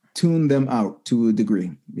tuned them out to a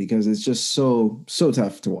degree because it's just so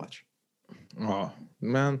tough to watch. Oh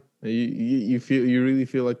man, you really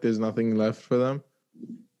feel like there's nothing left for them?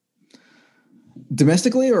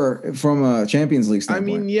 Domestically or from a Champions League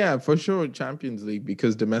standpoint? I mean, yeah, for sure, Champions League,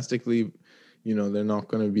 because domestically, they're not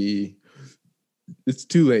going to be. It's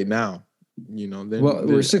too late now.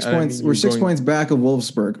 We're 6 points. We're 6 points back of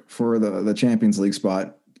Wolfsburg for the Champions League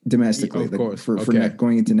spot domestically. Of course, for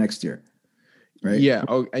going into next year, right? Yeah,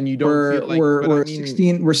 and you don't feel like we're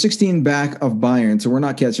 16. We're 16 back of Bayern, so we're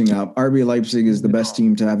not catching up. RB Leipzig is the best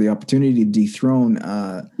team to have the opportunity to dethrone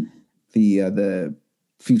the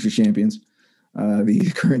future champions. The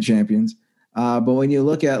current champions. But when you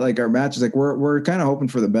look at like our matches, like we're kind of hoping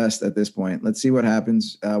for the best at this point. Let's see what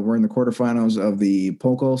happens. We're in the quarterfinals of the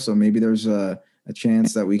Pokal, so maybe there's a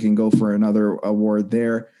chance that we can go for another award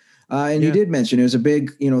there. You did mention it was a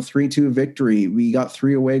big, 3-2 victory. We got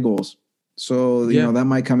 3 away goals. So, that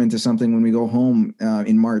might come into something when we go home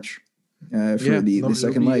in March for the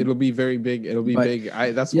second leg. It'll be very big. It'll be big.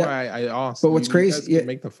 That's why I asked. But what's crazy,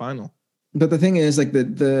 make the final. But the thing is, like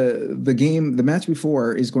the match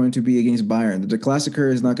before is going to be against Bayern. The Klassiker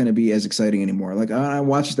is not going to be as exciting anymore. Like I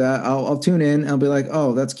watch that, I'll tune in. I'll be like,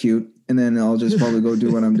 oh, that's cute, and then I'll just probably go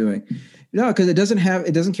do what I'm doing. No, because it doesn't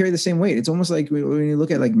carry the same weight. It's almost like when you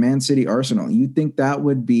look at like Man City Arsenal, you'd think that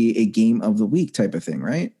would be a game of the week type of thing,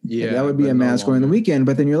 right? Yeah, like that would be a match going the weekend.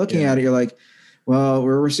 But then you're looking at it, you're like, well,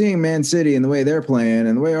 we're seeing Man City and the way they're playing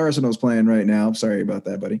and the way Arsenal's playing right now. I'm sorry about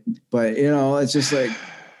that, buddy, but it's just like.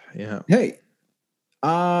 Yeah. Hey,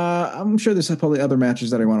 I'm sure there's probably other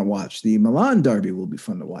matches that I want to watch. The Milan derby will be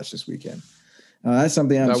fun to watch this weekend. That's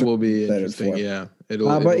something that will be interesting. For. Yeah,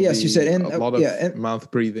 but yes, you said a lot of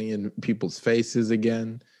mouth breathing in people's faces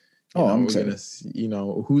again. I'm excited.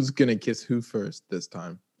 Who's gonna kiss who first this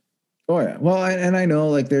time? Oh yeah. Well, and I know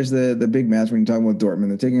like there's the big match when you talk about Dortmund.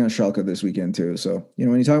 They're taking on Schalke this weekend too. So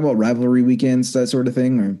when you talk about rivalry weekends, that sort of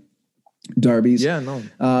thing, or derbies. Yeah, no.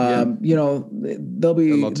 There'll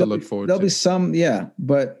be a lot to look forward to. There'll be some,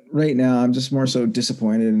 but right now I'm just more so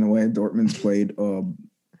disappointed in the way Dortmund's played. Of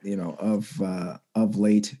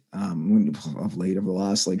late, over the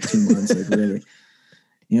last like 2 months, like really,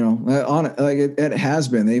 it has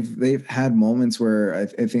been. They've had moments where I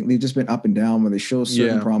think they've just been up and down where they show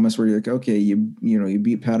certain promise where you're like, okay, you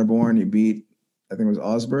beat Paderborn, you beat, I think it was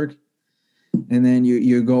Augsburg. And then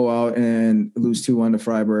you go out and lose 2-1 to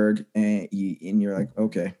Freiburg, and you're like,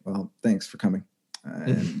 okay, well, thanks for coming,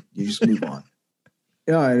 and you just move on.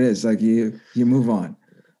 Yeah, it is like you move on.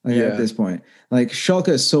 At this point, like Schalke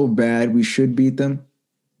is so bad, we should beat them,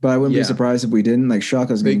 but I wouldn't be surprised if we didn't. Like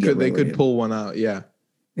Schalke's going to get relegated. They could pull one out. Yeah.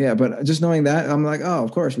 Yeah, but just knowing that, I'm like, oh,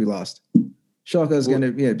 of course we lost. Schalke is going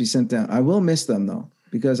to be sent down. I will miss them though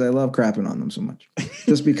because I love crapping on them so much,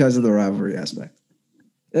 just because of the rivalry aspect.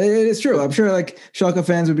 It's true. I'm sure like Schalke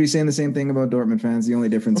fans would be saying the same thing about Dortmund fans. The only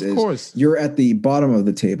difference is you're at the bottom of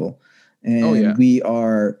the table, and we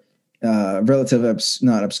are relative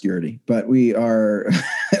not obscurity, but we are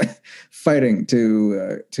fighting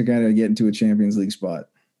to kind of get into a Champions League spot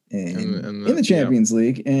in the Champions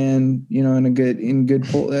League, and in good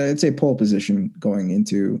pole, I'd say pole position going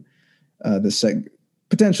into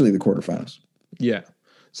potentially the quarterfinals. Yeah.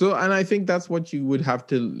 So, and I think that's what you would have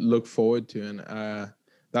to look forward to, and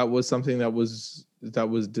that was something that was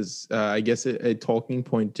I guess a talking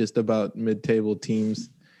point just about mid-table teams.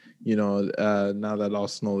 Now that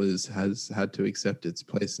Arsenal has had to accept its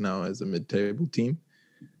place now as a mid-table team.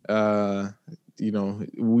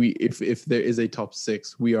 If there is a top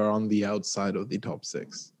six, we are on the outside of the top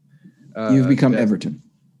six. You've become Everton.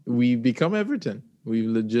 We've become Everton. We've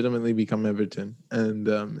legitimately become Everton, and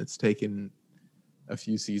it's taken a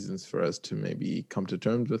few seasons for us to maybe come to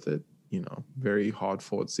terms with it. Very hard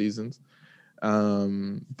fought seasons.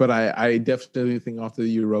 But I definitely think after the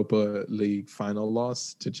Europa League final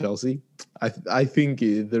loss to Chelsea, I think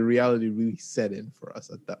the reality really set in for us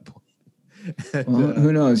at that point. And, well,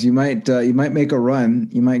 who knows? You might make a run.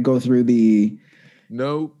 You might go through the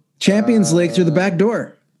Champions League through the back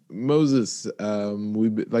door. Moses,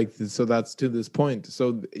 so that's to this point.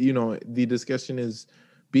 So the discussion is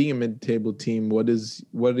being a mid-table team. Where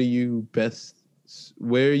are you best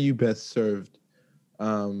served?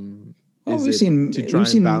 To try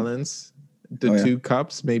and balance the two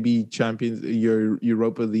cups, maybe your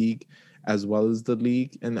Europa League as well as the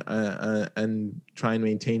league, and try and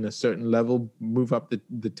maintain a certain level, move up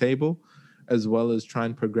the table, as well as try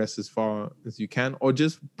and progress as far as you can, or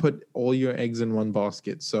just put all your eggs in one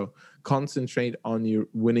basket. So concentrate on your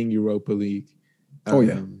winning Europa League.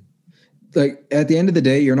 Like at the end of the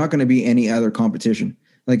day, you're not going to be any other competition.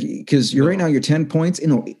 Like, because right now you're 10 points.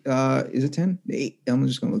 Is it 10? 8. I'm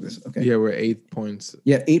just going to look this. Okay. Yeah, we're 8 points.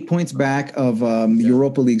 Yeah, 8 points back of the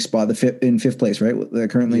Europa League spot, in fifth place, right?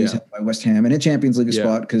 Currently is held by West Ham, and a Champions League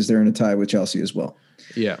spot because they're in a tie with Chelsea as well.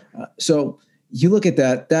 Yeah. So you look at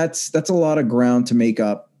that. That's a lot of ground to make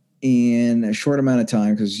up in a short amount of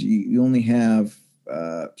time because you only have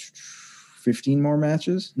 15 more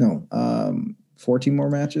matches. No. 14 more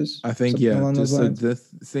matches. I think,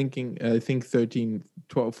 thinking, I think 13,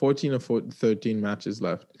 12, 14 or 13 matches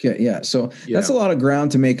left. Okay, yeah. So that's a lot of ground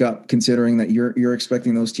to make up, considering that you're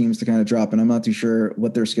expecting those teams to kind of drop, and I'm not too sure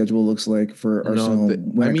what their schedule looks like for Arsenal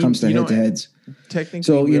when it comes to head-to-heads. Technically,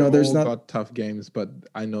 so there's got tough games, but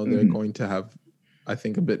I know they're going to have, I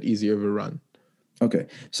think, a bit easier of a run. Okay,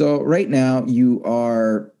 so right now you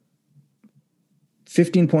are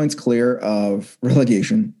 15 points clear of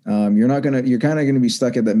relegation. You're kind of gonna be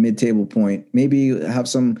stuck at that mid-table point. Maybe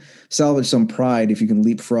salvage some pride if you can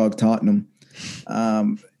leapfrog Tottenham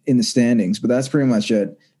in the standings, but that's pretty much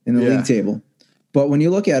it in the league table. But when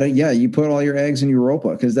you look at it, you put all your eggs in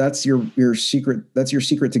Europa because that's your secret. That's your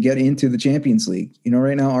secret to get into the Champions League.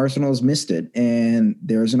 Right now Arsenal's missed it, and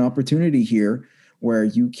there's an opportunity here where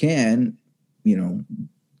you can,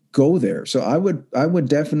 go there. So I would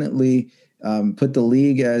definitely put the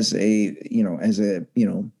league as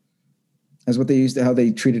what they used to, how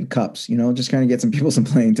they treated cups, just kind of get some people some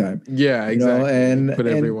playing time. Yeah, exactly. And put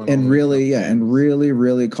everyone and really, and really,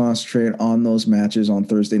 really concentrate on those matches on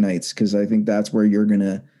Thursday nights. Cause I think that's where you're going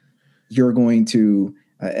to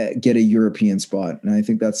get a European spot. And I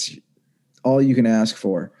think that's all you can ask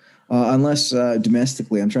for. Unless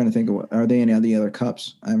domestically, I'm trying to think of are they any other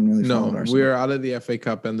cups? I haven't really followed Arsenal. We're out of the FA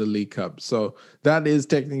Cup and the League Cup, so that is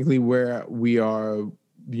technically where we are.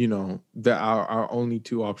 Our only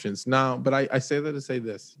two options now. But I say that to say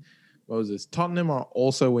this, Moses. Tottenham are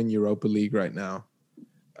also in Europa League right now,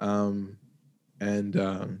 and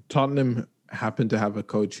Tottenham happen to have a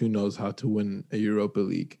coach who knows how to win a Europa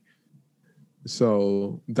League.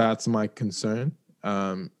 So that's my concern.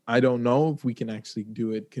 I don't know if we can actually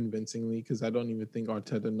do it convincingly because I don't even think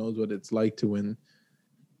Arteta knows what it's like to win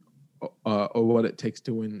or what it takes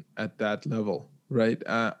to win at that level, right?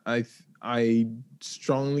 I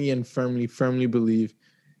strongly and firmly believe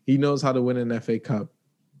he knows how to win an FA Cup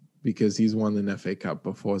because he's won an FA Cup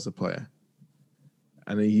before as a player,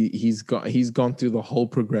 and he's gone through the whole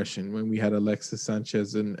progression. When we had Alexis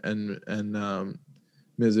Sanchez and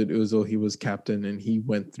Mesut Ozil, he was captain, and he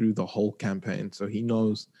went through the whole campaign, so he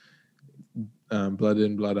knows blood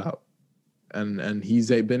in, blood out, and he's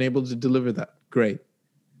been able to deliver that. Great,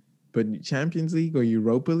 but Champions League or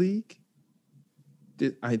Europa League,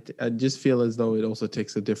 I just feel as though it also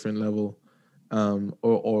takes a different level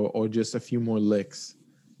or just a few more licks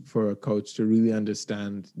for a coach to really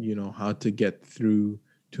understand, how to get through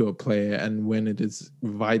to a player and when it is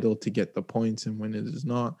vital to get the points and when it is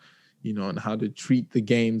not, and how to treat the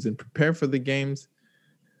games and prepare for the games,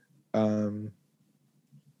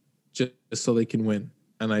 just so they can win.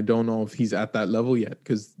 And I don't know if he's at that level yet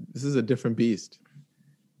because this is a different beast,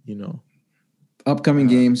 Upcoming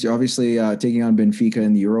games, you're obviously taking on Benfica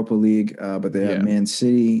in the Europa League, but they have Man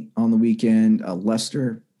City on the weekend,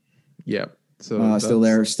 Leicester. Yeah. So still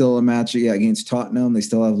there, still a match against Tottenham. They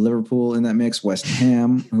still have Liverpool in that mix, West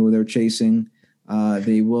Ham, who they're chasing.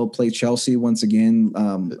 They will play Chelsea once again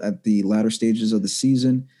at the latter stages of the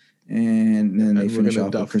season. And then they finish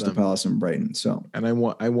off with Crystal Palace and Brighton. So, and I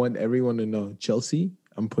want everyone to know, Chelsea,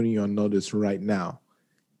 I'm putting you on notice right now.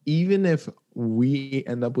 Even if we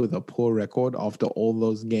end up with a poor record after all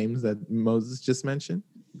those games that Moses just mentioned,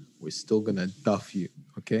 we're still going to duff you,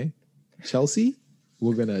 okay? Chelsea,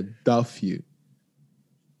 we're going to duff you.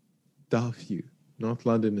 Duff you. North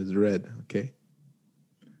London is red, okay?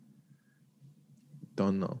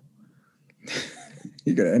 Don't know.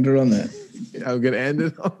 You're going to end it on that. I'm going to end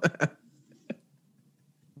it on that.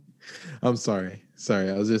 I'm sorry.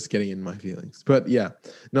 I was just getting in my feelings. But yeah,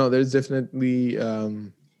 no, there's definitely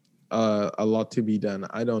a lot to be done.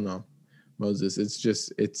 I don't know, Moses.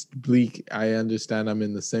 It's bleak. I understand. I'm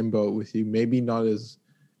in the same boat with you. Maybe not as,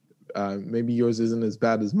 maybe yours isn't as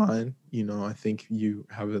bad as mine. I think you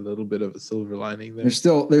have a little bit of a silver lining there. There's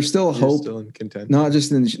still hope. Still in contention.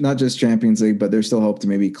 Not just Champions League, but there's still hope to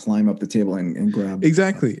maybe climb up the table and grab.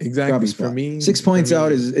 Exactly. Grab for me, 6 points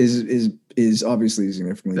out is obviously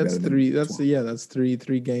significantly that's better. That's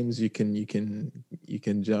three games you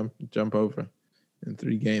can jump over in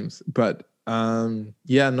 3 games. But I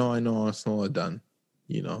know Arsenal are done.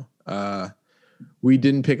 We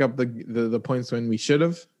didn't pick up the points when we should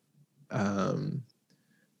have.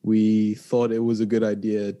 We thought it was a good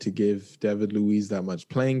idea to give David Luiz that much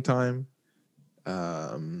playing time.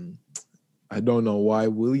 I don't know why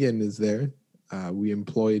Willian is there. We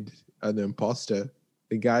employed an imposter.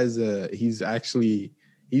 The guy's he's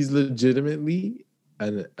legitimately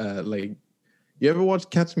you ever watch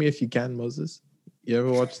Catch Me If You Can, Moses? You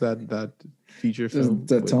ever watch that feature film?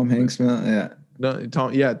 That Tom Hanks film? Yeah. No,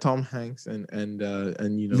 Tom Hanks and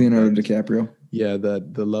Leonardo DiCaprio. Yeah,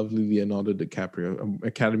 the lovely Leonardo DiCaprio,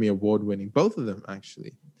 Academy Award winning, both of them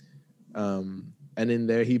actually. And in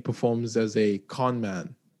there he performs as a con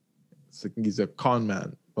man. So he's a con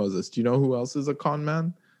man. Moses, do you know who else is a con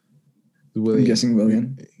man? Willian. I'm guessing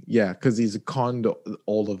Willian. Yeah, because he's conned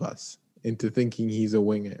all of us into thinking he's a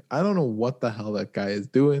winger. I don't know what the hell that guy is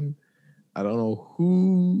doing. I don't know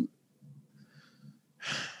who.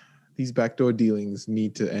 These backdoor dealings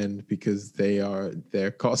need to end because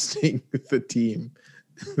they're costing the team.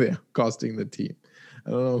 They're costing the team.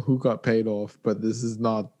 I don't know who got paid off, but this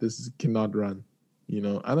cannot run.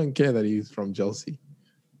 I don't care that he's from Chelsea.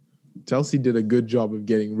 Chelsea did a good job of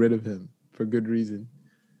getting rid of him for good reason.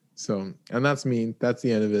 So, and that's me. That's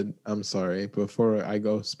the end of it. I'm sorry. Before I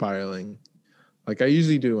go spiraling, like I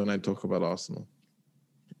usually do when I talk about Arsenal.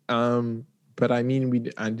 But I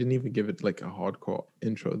mean, I didn't even give it like a hardcore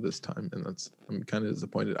intro this time, and I'm kind of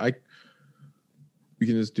disappointed. We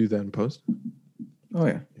can just do that in post. Oh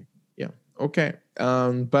yeah. Yeah. Okay.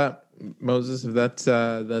 But Moses, if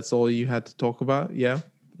that's all you had to talk about, yeah.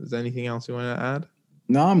 Is there anything else you want to add?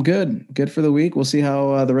 No, I'm good. Good for the week. We'll see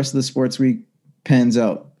how the rest of the sports week pans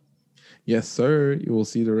out. Yes, sir. You will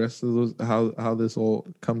see the rest of those how this all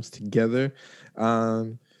comes together.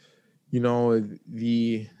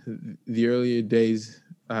 The earlier days,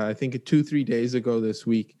 I think 2-3 days ago this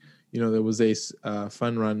week, there was a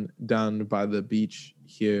fun run down by the beach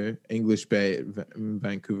here, English Bay, in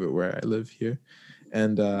Vancouver, where I live here,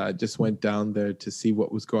 and I just went down there to see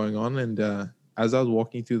what was going on. And as I was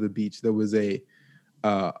walking through the beach, there was a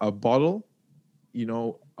bottle,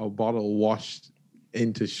 a bottle washed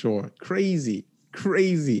into shore. Crazy.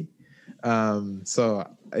 So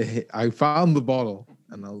I found the bottle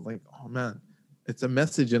and I was like, oh man, it's a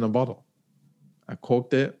message in a bottle. I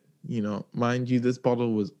corked it. Mind you, this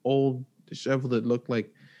bottle was old, disheveled. It looked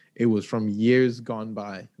like it was from years gone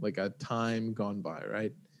by, like a time gone by,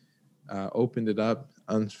 right? Opened it up,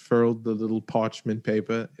 unfurled the little parchment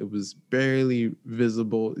paper. It was barely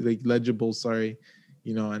visible, like legible, sorry.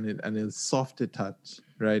 And it's soft to touch,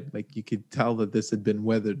 right? Like you could tell that this had been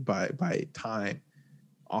weathered by time,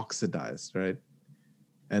 oxidized, right?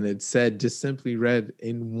 And it said, just simply read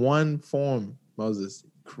in one form, Moses,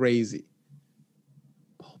 crazy.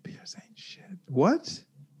 Paul Pierce ain't shit. What?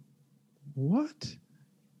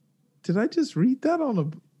 Did I just read that on a...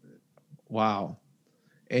 Wow.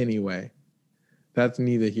 Anyway, that's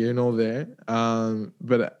neither here nor there.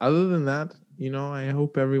 But other than that, I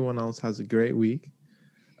hope everyone else has a great week.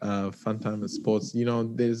 Fun time at sports.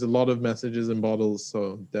 There's a lot of messages in bottles,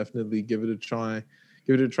 so definitely give it a try.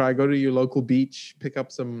 Give it a try. Go to your local beach, pick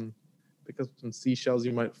up some seashells.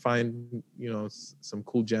 You might find, some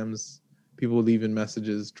cool gems. People leaving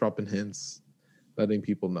messages, dropping hints, letting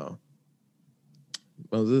people know.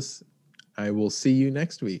 Moses, I will see you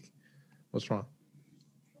next week. What's wrong?